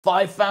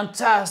5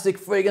 fantastic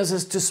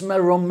fragrances to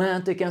smell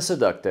romantic and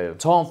seductive.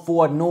 Tom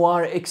Ford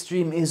Noir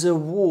Extreme is a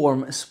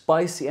warm,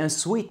 spicy and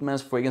sweet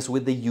men's fragrance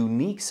with the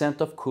unique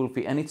scent of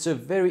Kulfi, and it's a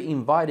very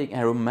inviting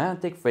and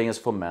romantic fragrance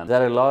for men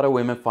that a lot of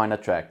women find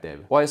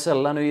attractive.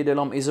 YSL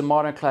Nuit is a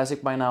modern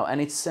classic by now,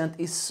 and its scent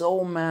is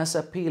so mass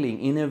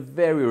appealing in a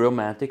very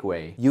romantic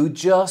way. You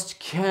just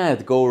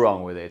can't go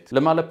wrong with it.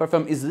 Le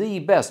Parfum is the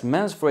best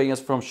men's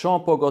fragrance from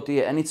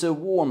Gaultier, and it's a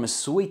warm,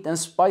 sweet and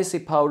spicy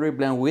powdery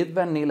blend with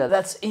vanilla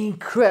that's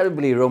incredibly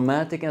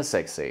romantic and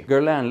sexy.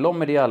 Guerlain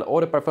Eau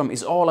de Parfum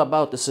is all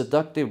about the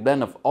seductive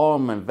blend of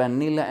almond,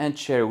 vanilla and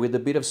cherry with a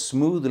bit of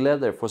smooth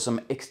leather for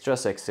some extra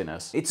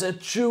sexiness. It's a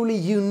truly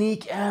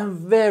unique and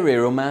very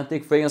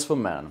romantic fragrance for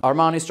men.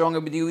 Armani Stronger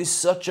With You is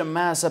such a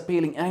mass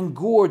appealing and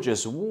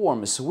gorgeous,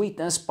 warm, sweet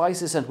and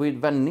spicy scent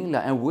with vanilla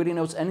and woody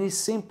notes, and is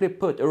simply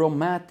put a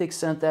romantic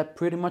scent that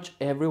pretty much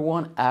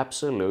everyone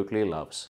absolutely loves.